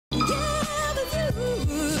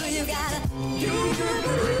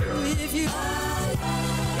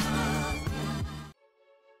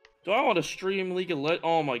Do I want to stream League of Legends?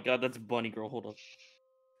 Oh my god, that's Bunny Girl. Hold up.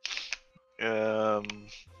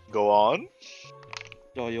 Go on.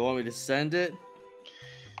 Oh, you want me to send it?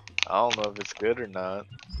 I don't know if it's good or not.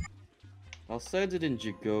 I'll send it in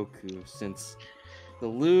Jigoku since the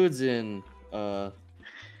Ludes and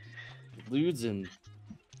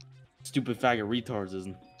stupid faggot retards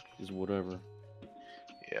is whatever.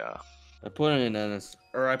 Yeah. I put it in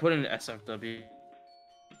I put it in SFW.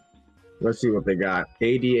 Let's see what they got.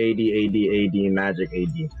 AD, AD, AD, AD, Magic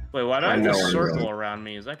AD. Wait, why do I have know this I'm circle wrong. around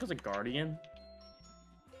me? Is that because of Guardian?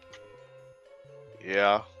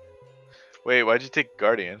 Yeah. Wait, why'd you take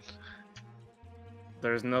Guardian?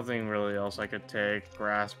 There's nothing really else I could take.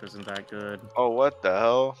 Grasp isn't that good. Oh, what the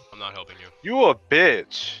hell? I'm not helping you. You a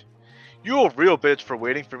bitch. You a real bitch for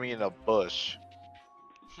waiting for me in a bush.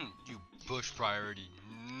 You bush priority.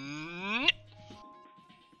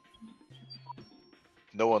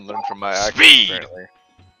 No one learned from my actions, Speed! apparently.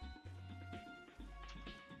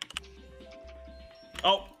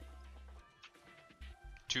 Oh!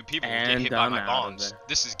 Two people will And get hit by I'm my out of bombs. there.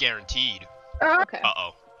 This is guaranteed. Okay.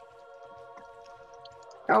 Uh-oh.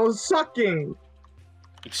 I was sucking.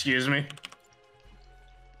 Excuse me?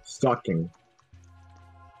 Sucking.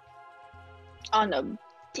 On a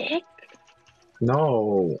dick?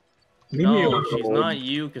 No. Leave me No, alone. she's not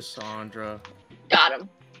you, Cassandra. Got him.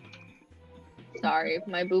 Sorry,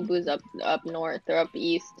 my boo-boo's up north or up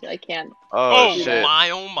east. I can't. Oh, shit. My,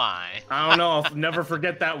 oh my. I don't know. I'll never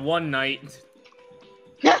forget that one night.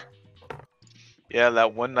 Yeah,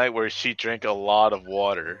 that one night where she drank a lot of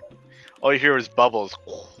water. All you hear is bubbles.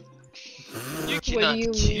 You What do cannot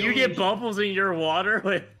you kill mean? You get me. bubbles in your water?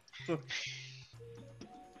 Wait,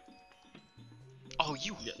 Oh,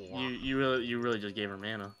 you whore. you really just gave her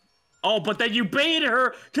mana. Oh, but then you baited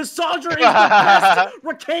her! Cassandra is the best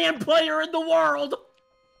Rakan player in the world!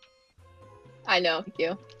 I know, thank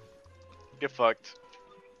you. Get fucked.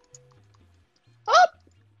 Oh!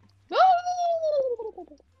 Oh!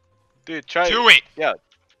 Dude, try Do it! Yeah.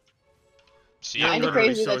 See You're ya. Kinda literally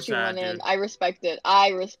crazy so that you sad, went in. dude. I respect it. I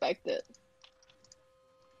respect it.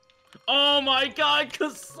 Oh my god,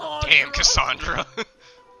 Cassandra! Damn, Cassandra.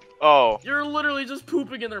 Oh. You're literally just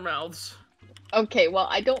pooping in their mouths. Okay, well,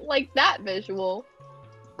 I don't like that visual.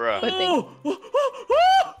 Bruh. But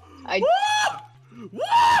I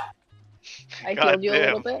I God killed you a damn.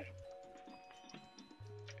 little bit.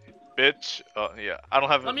 Bitch. Oh, yeah. I don't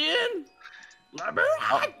have Let me in! Let me in!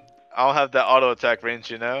 I don't have that auto attack range,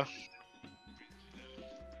 you know?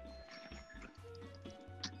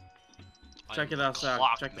 Check it out,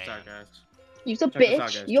 Clock, check this man. out, guys. You's a Check this out,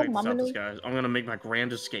 bitch. guys. Your Check this mama out, knows. guys. I'm gonna make my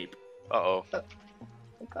grand escape. Uh-oh. Oh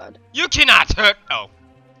god. You cannot hurt. Oh.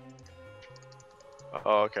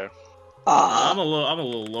 Oh, okay. I'm a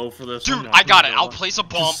little low for this. Dude, I'm not I got gonna it. I'll lie. place a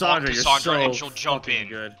bomb on Cassandra, you're Cassandra so and she'll jump fucking in.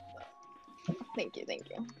 good. Thank you, thank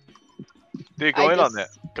you. Dude, go I in on just-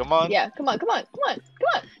 that. Come on. Yeah, come on, come on, come on, come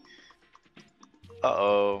on.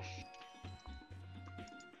 Uh-oh.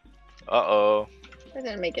 Uh-oh. I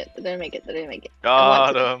didn't make it. I didn't make it. I didn't make it.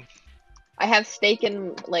 Got him. I have steak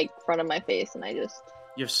in like front of my face, and I just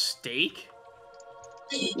You have steak?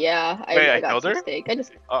 yeah. Wait, I got killed some her? steak. I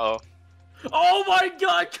just. Uh-oh. Oh my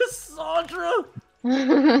god, Cassandra!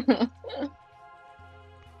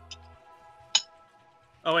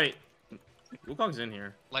 Oh wait, Wukong's in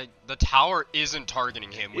here. Like, the tower isn't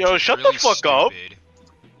targeting him, which Yo, is shut the really fuck up.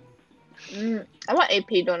 stupid. I want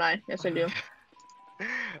AP, don't I? Yes, I do.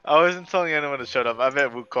 I wasn't telling anyone to shut up. I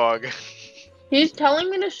meant Wukong. He's telling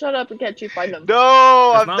me to shut up and catch you. Find him.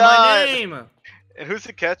 No, That's I'm not done. my name! And who's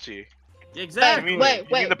Takechi? Exactly! You mean, Wait,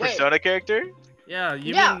 you mean the wait. Persona character? Yeah,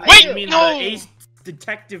 you Yeah, mean, I you do. mean No! the Ace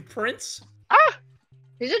Detective Prince?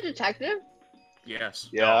 He's a detective. Yes.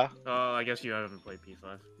 Yeah. Oh, I guess you haven't played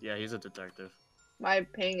P5. Yeah, he's a detective. My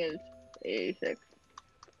ping is 86.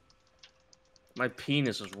 My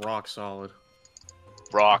penis is rock solid.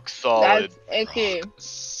 Rock solid. That's icky.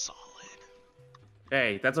 Solid.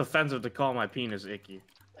 Hey, that's offensive to call my penis icky.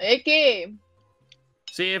 Icky.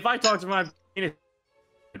 See, if I talk to my penis,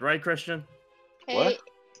 right, Christian? Hey, What?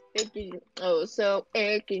 icky. Oh, so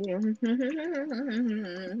icky. Alright,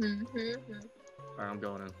 I'm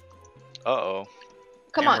going in. Uh-oh.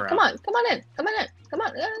 Come And on, we're come out. on, come on in, come on in, come on,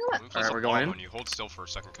 come on. Let me place Alright, a we're bomb going in. on you. Hold still for a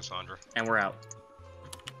second, Cassandra. And we're out.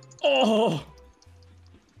 Oh!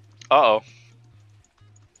 Uh-oh.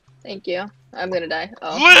 Thank you. I'm gonna die.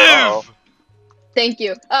 Oh, Live! Uh-oh. thank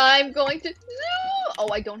you. I'm going to. Oh,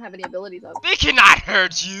 I don't have any abilities up. They cannot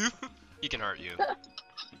hurt you. He can hurt you.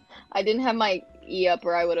 I didn't have my E up,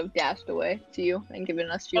 or I would have dashed away to you and given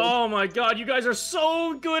us shield. Oh my god, you guys are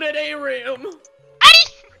so good at ARAM!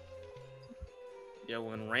 Yeah,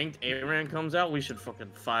 when ranked ARAM comes out, we should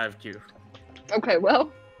fucking 5Q. Okay,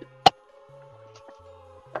 well.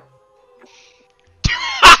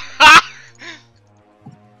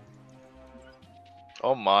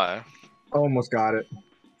 Oh my. Almost got it.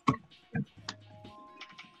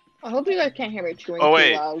 I hope you guys can't hear me chewing Oh, too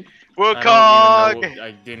wait. loud. Wukong!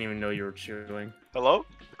 I didn't even know you were chewing. Hello?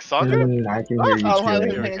 Cassandra? I can hear you Oh, I chewing.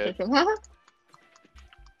 wasn't paying Okay. attention. What are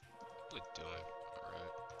you doing?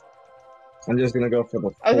 Alright. I'm just gonna go for the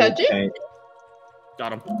Oh, full that's it? tank.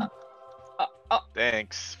 Got him.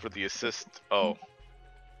 Thanks for the assist. Oh.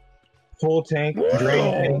 Full tank,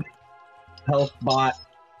 drain tank, health bot,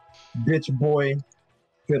 bitch boy,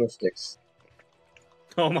 fiddlesticks.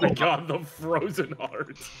 Oh my god, the frozen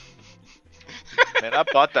heart. Man, I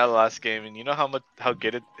bought that last game, and you know how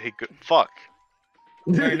good it. Fuck.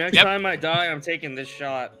 Alright, next Yep. time I die, I'm taking this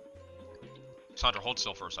shot. Sandra, hold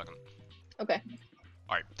still for a second. Okay,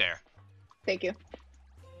 Alright, there. thank you.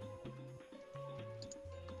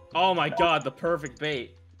 Oh my god, the perfect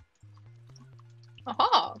bait.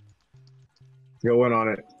 Aha! Go in on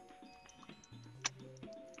it.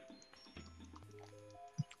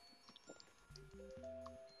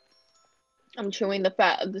 I'm chewing the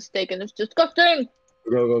fat of the steak and it's disgusting!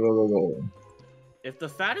 Go, go, go, go, go. If the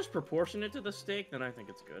fat is proportionate to the steak, then I think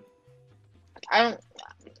it's good. I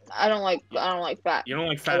don't like fat. You don't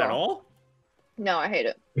like fat at all? No, I hate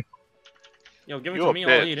it. Yo, give it You to a me,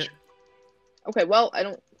 bitch. I'll eat it. Okay, well, I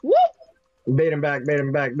don't. Whoop! Bait him back, bait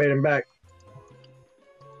him back, bait him back.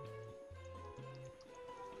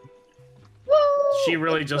 Whoop! She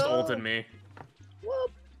really Let's just go. ulted me.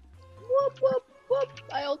 Whoop! Whoop! Whoop! Whoop!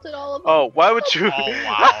 I ulted all of them. Oh, why would you? Oh,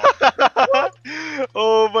 wow.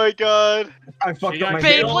 Oh my god. I fucked She up my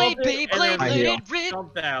got heel. Beyblade, Beyblade, and then My Beyblade, heel. let it rip!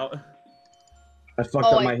 Jumped out. I fucked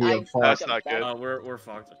Oh, up my heel. Fuck. That's not good. We're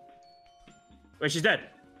fucked. Wait, she's dead.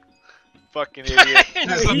 Fucking idiot.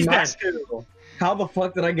 That's He's not dead. true. How the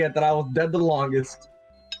fuck did I get that I was dead the longest?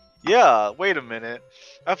 Yeah, wait a minute.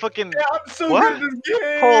 I fucking. Yeah, I'm so What? good at this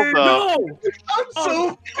game. Hold up. No! I'm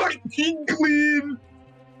so fucking clean.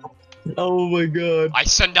 Oh my god. I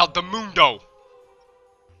send out the Mundo!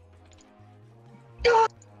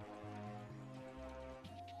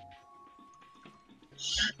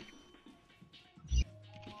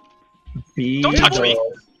 Don't touch me.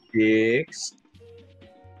 Dicks.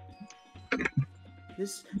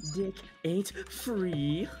 This dick ain't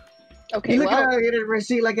free. Okay, You look well. at how I get a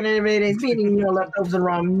receipt like an animated feeding your leftovers and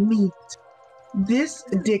raw meat. This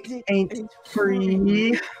dick ain't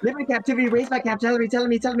free. Live in captivity, raised by captivity, telling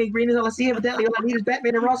me green is all I see, evidently all I need is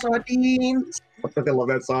Batman and raw sardines. I fucking love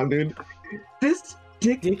that song, dude. This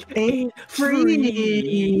dick ain't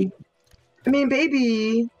free. I mean,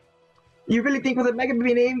 baby. You really think with a mega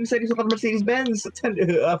baby name, you said yourself on Mercedes Benz?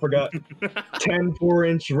 I forgot. 10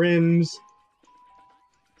 4-inch rims.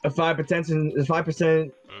 A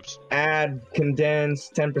 5% Oops. add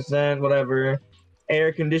condensed 10%, whatever.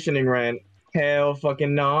 Air conditioning rent. Hell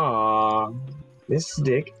fucking nah. This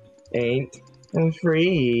dick ain't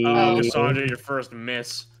free. Oh. Cassandra, your first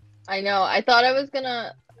miss. I know. I thought I was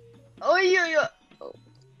gonna. Oh yeah.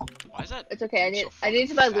 Why is that? It's okay. So I need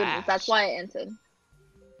to buy fucking Lumens. That's fast? why I entered.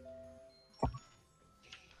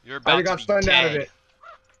 You're I about got to be stunned out of dead. it.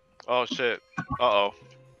 Oh shit. Uh-oh.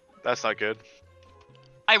 That's not good.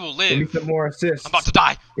 I will Give me live. some more assists. I'm about to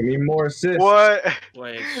die. Give me more assists. What?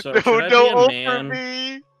 Wait, so No, should I don't be a ult man? for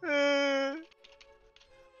me.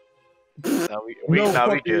 No, we No good.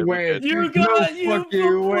 fucking way. You No got you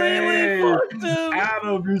fucking way. completely fucked him.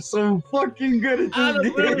 Adam, you're so fucking good at Adam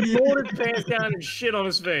this literally game. pulled his pants down and shit on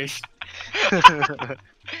his face.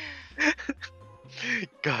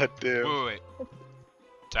 God damn. Wait.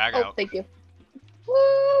 Tag Oh, out. thank you.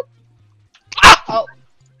 Whoop! Oh,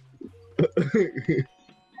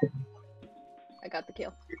 I got the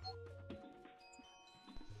kill.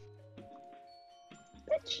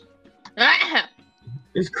 Bitch.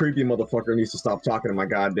 This creepy motherfucker needs to stop talking in my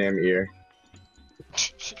goddamn ear.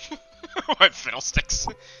 What fiddlesticks?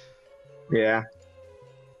 Yeah.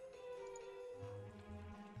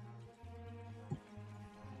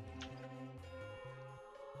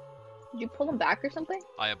 Did you pull him back or something?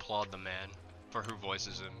 I applaud the man for who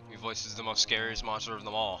voices him. He voices the most scariest monster of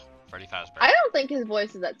them all, Freddy Fazbear. I don't think his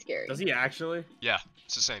voice is that scary. Does he actually? Yeah,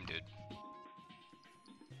 it's the same dude.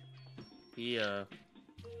 He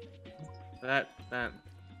that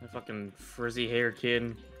fucking frizzy hair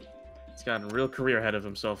kid, he's got a real career ahead of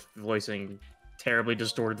himself voicing terribly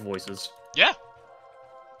distorted voices. Yeah.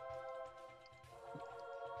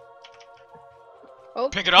 Oh,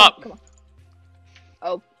 Pick it up. Come on.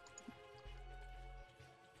 Oh.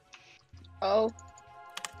 Oh.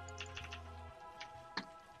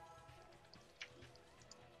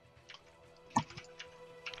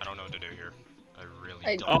 do here. I really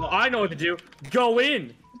I- don't. Oh, know I know what to do. Go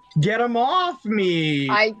in. Get him off me!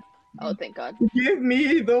 Oh, thank God. Give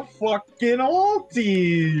me the fucking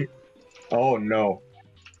ulti! Oh no.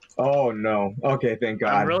 Oh no. Okay, thank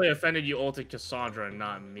God. I'm really offended you ulted Cassandra and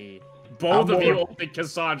not me. Both I'm of you more- ulted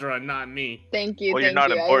Cassandra and not me. Thank you. Well, you're thank not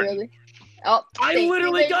you. important. I really. Oh, I thank you,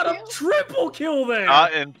 literally thank got a you. triple kill there.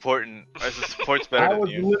 Not important. As a support's better I than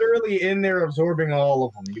was you. literally in there absorbing all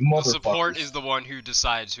of them. You The motherfuckers. support is the one who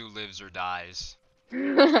decides who lives or dies.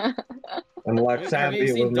 Unless sadly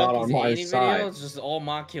it was not on my side. It's just all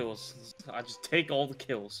my kills. I just take all the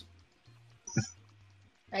kills.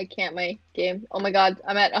 I can't my game. Oh my God,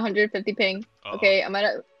 I'm at 150 ping. Uh-oh. Okay, I'm at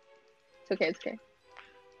a... It's okay, it's okay.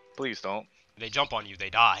 Please don't. They jump on you, they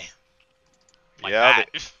die. Like Yeah,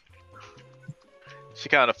 that. She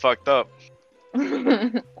kind of fucked up.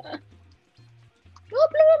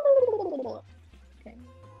 Okay.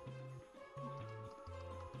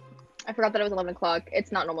 I forgot that it was 11 o'clock.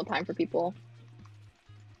 It's not normal time for people.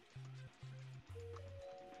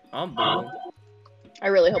 I'm blue. I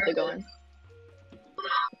really hope they go in.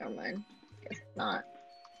 Never mind. Guess not.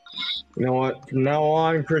 You know what? From now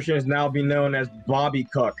on, Christian is now be known as Bobby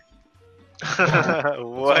Cook. What's up,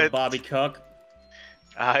 What? Bobby Cook?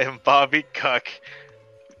 I am Bobby Cook.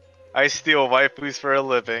 I steal waifus for a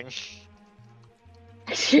living.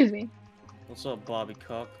 Excuse me. What's up, Bobby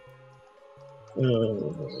Cook?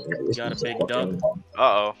 You got a big dub?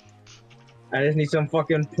 Uh-oh. I just need some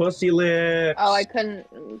fucking pussy lips. Oh, I couldn't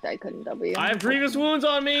W. I have grievous wounds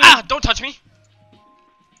on me. Ah! Don't touch me!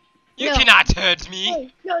 You No. cannot touch me!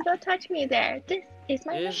 Hey, no, don't touch me there. This is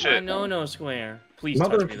my It's Shit. my no square. Please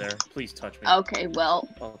Mother- touch me there. Please touch me. Okay, well.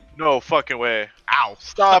 Oh, No fucking way. Ow!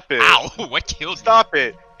 Stop it. Ow! What killed Stop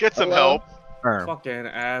it. Get some Hello? help. fucking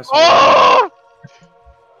asshole. Oh!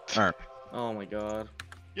 Oh my God.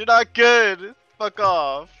 You're not good. Fuck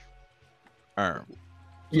off. No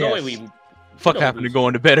Yes. way we. Fuck don't happened to lose.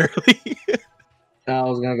 going to bed early? I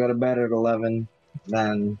was gonna go to bed at 11.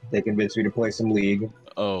 Then they convinced me to play some League.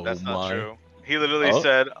 Oh That's my. not true. He literally Oh.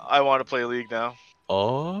 said, I want to play League now.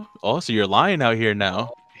 Oh, so you're lying out here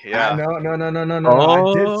now. Yeah. No.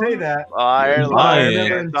 Oh. I did say that. Fire, You're lying,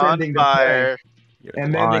 lying. it's on Intending to play. fire. You're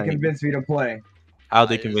And then they lying. convinced me to play. How'd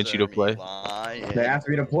they convince you to play? They asked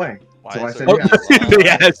me to play. Why So I is said Oh, yes. they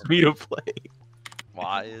asked me to play.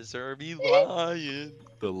 Why is Herbie lying?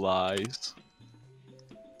 The lies.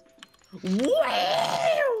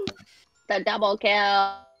 Wow! The double kill.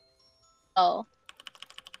 Oh.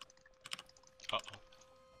 Uh-oh.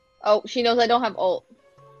 Oh, she knows I don't have ult.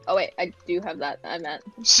 Oh wait, I do have that. I meant.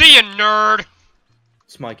 See ya, nerd!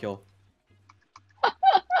 It's my kill.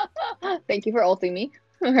 Thank you for ulting me.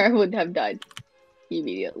 Or I would have died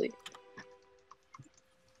immediately.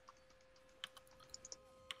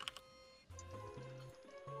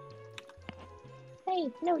 Hey,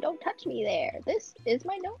 no, don't touch me there. This is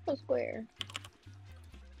my no square.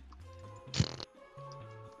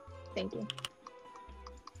 Thank you.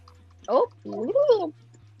 Oh, ooh.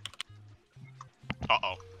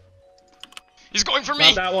 Uh-oh. He's going for It's me!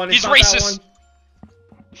 not that one. He's It's not racist!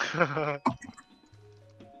 That one.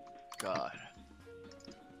 God.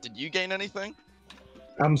 Did you gain anything?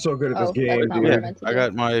 I'm so good at this Oh, game, that's not dude. what I Yeah, meant to I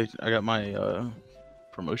do. got my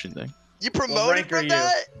promotion thing. You rank promoted are from you?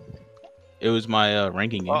 that? It was my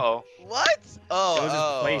ranking game. Uh-oh. What? Oh, It was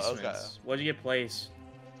his okay. placements. What'd you get place?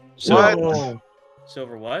 What? Whoa.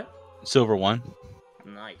 Silver what? Silver 1.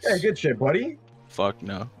 Nice. Hey, good shit, buddy. Fuck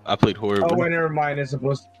no. I played horribly. Oh, wait, never mind. It's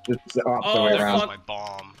supposed to. It's the opposite Oh, way There around. goes my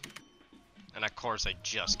bomb. And of course I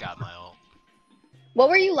just got my ult. What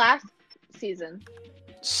were you last season?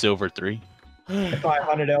 Silver 3.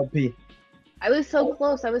 500 LP. I was so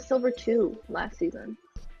close. I was silver 2 last season.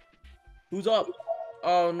 Who's up?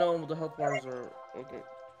 Oh no, the health bars are okay.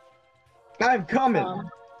 I'm coming. Um,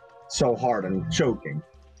 So hard, I'm choking.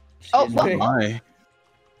 Oh, Excuse fuck. me. My.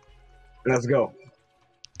 Let's go.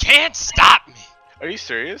 Can't stop me! Are you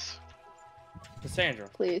serious? Cassandra.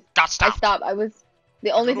 Please. Got I stopped! stopped. I was.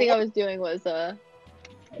 The only thing I was doing was,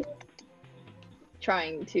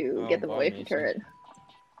 trying to Oh, get them away bug from me, turret.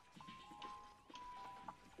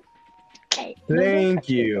 Hey, Thank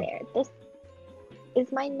you. This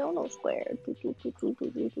is my no square.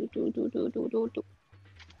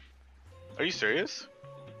 Are you serious?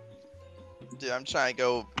 Dude, I'm trying to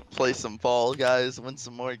go play some Fall Guys, win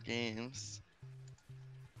some more games.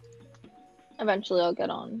 Eventually, I'll get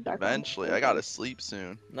on. Back on. Eventually, I gotta sleep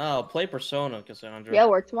soon. No, play Persona, Cassandra. Yeah,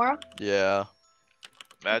 work tomorrow. Yeah.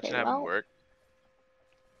 Imagine Okay, having well. work.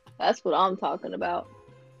 That's what I'm talking about.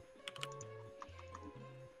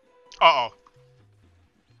 Uh-oh.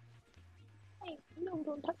 Hey, no,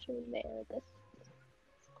 don't touch me there. This.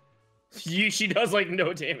 She does like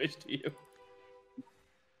no damage to you.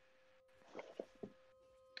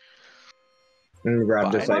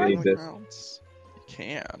 Grab this. I need this. Rounds. You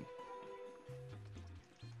can.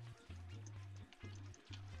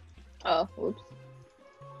 Oh, whoops.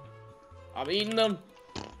 I'm eating them.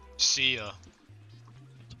 See ya.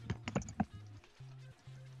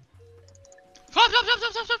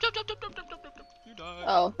 You die.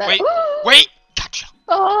 Oh, that. Wait, wait! Gotcha!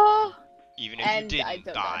 Oh. Even if And you I didn't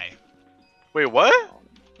took die. Wait, what?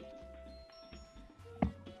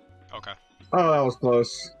 Okay. Oh, that was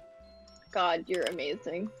close. God, you're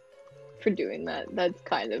amazing for doing that. That's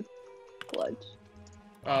kind of clutch.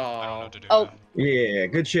 I don't know Oh. what to do. Oh. now. Yeah,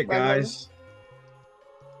 good shit, Run, run. guys.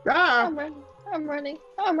 Ah! I'm running. I'm running.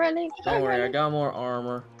 I'm running. Don't I'm worry, I running. got more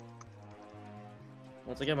armor.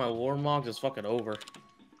 Once I get my war mogs, it's fucking over.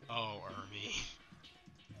 Oh, Ermy.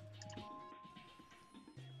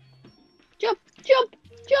 Jump, jump,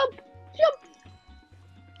 jump, jump.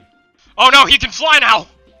 Oh no, he can fly now!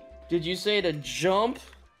 Did you say to jump?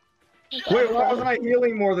 Wait, why wasn't I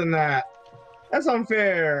healing more than that? That's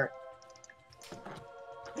unfair.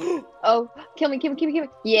 Oh, kill me, kill me, kill me, kill me.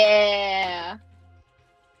 Yeah.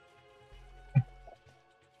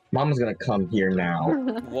 Mama's gonna come here now.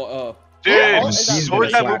 What? Dude, Oh, She's what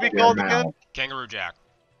was gonna that slap movie your called mouth. again? Kangaroo Jack.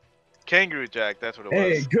 Kangaroo Jack, that's what it Hey,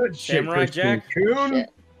 was. good shit, Samurai Christian Jack? Coon. Shit.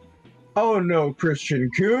 Oh no, Christian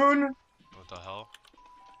Coon. What the hell?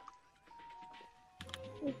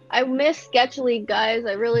 I miss Sketch League, guys.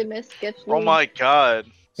 I really miss Sketch League. Oh my god.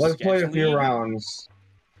 Let's play a Sketch few League? rounds.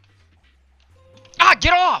 Ah,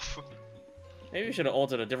 get off! Maybe we should have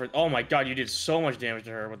ulted a different. Oh my god, you did so much damage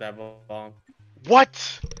to her with that bomb.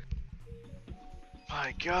 What?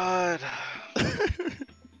 My god.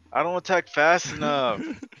 I don't attack fast enough.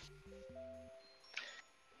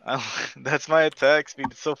 That's my attack speed.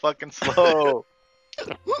 It's so fucking slow.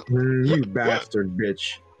 You bastard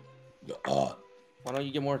bitch. Why don't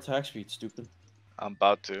you get more attack speed, stupid? I'm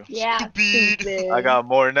about to. Yeah, Stupid. stupid. I got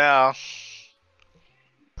more now.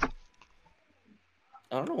 I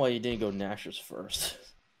don't know why you didn't go Nashers first.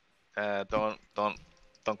 Don't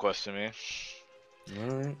question me.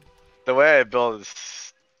 Alright. The way I build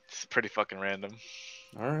is it's pretty fucking random.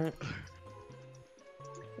 Alright.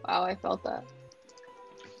 Wow, I felt that.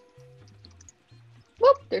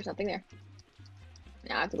 Whoop, there's nothing there.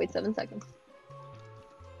 Now I have to wait 7 seconds.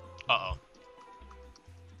 Uh-oh.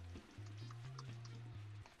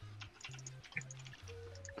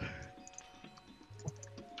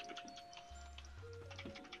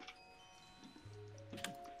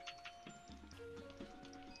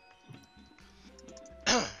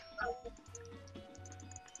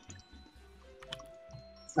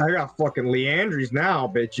 I got fucking Leandries now,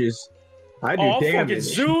 bitches. I do Oh, I'm fucking damage.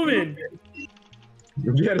 zooming!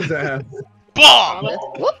 Get his ass.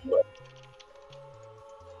 BOMB! Whoop.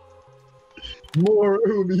 More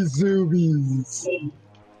Umi Zoomies.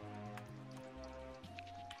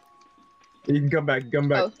 You can come back, come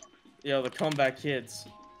back. Oh. Yo, the comeback kids.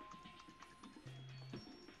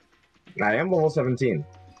 I am level 17.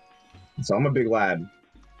 So I'm a big lad.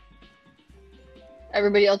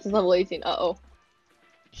 Everybody else is level 18. Uh-oh.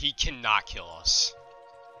 He cannot kill us.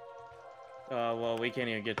 Well, we can't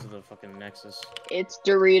even get to the fucking Nexus. It's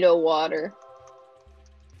Dorito water.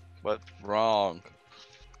 What? Wrong.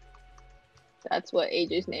 That's what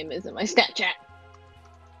AJ's name is in my Snapchat.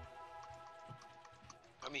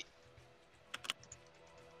 Let me...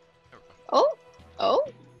 Oh? Oh?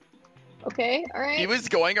 Okay, alright. He was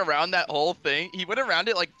going around that whole thing. He went around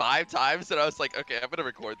it like 5 times, and I was like, okay, I'm gonna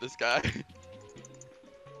record this guy.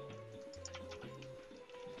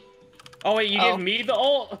 Oh wait, you Oh. gave me the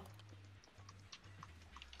ult? I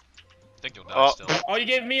think you'll die Oh. still. Oh, you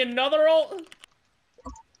gave me another ult?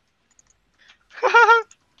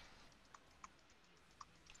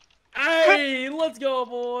 Hey, let's go,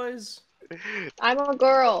 boys. I'm a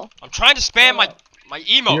girl. I'm trying to spam my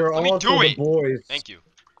emote. You're Let me also do the it. boys. Thank you.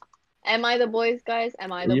 Am I the boys, guys?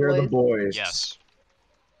 Am I the You're boys? the boys. Yes.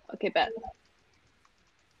 Okay, bet.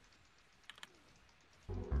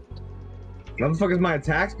 How the fuck is my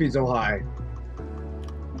attack speed so high?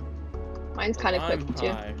 Mine's kind of I'm quick, too.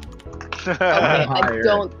 high. Okay, I Higher.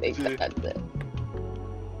 don't think that's it.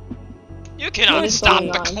 You cannot What is stop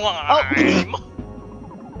going the on? climb.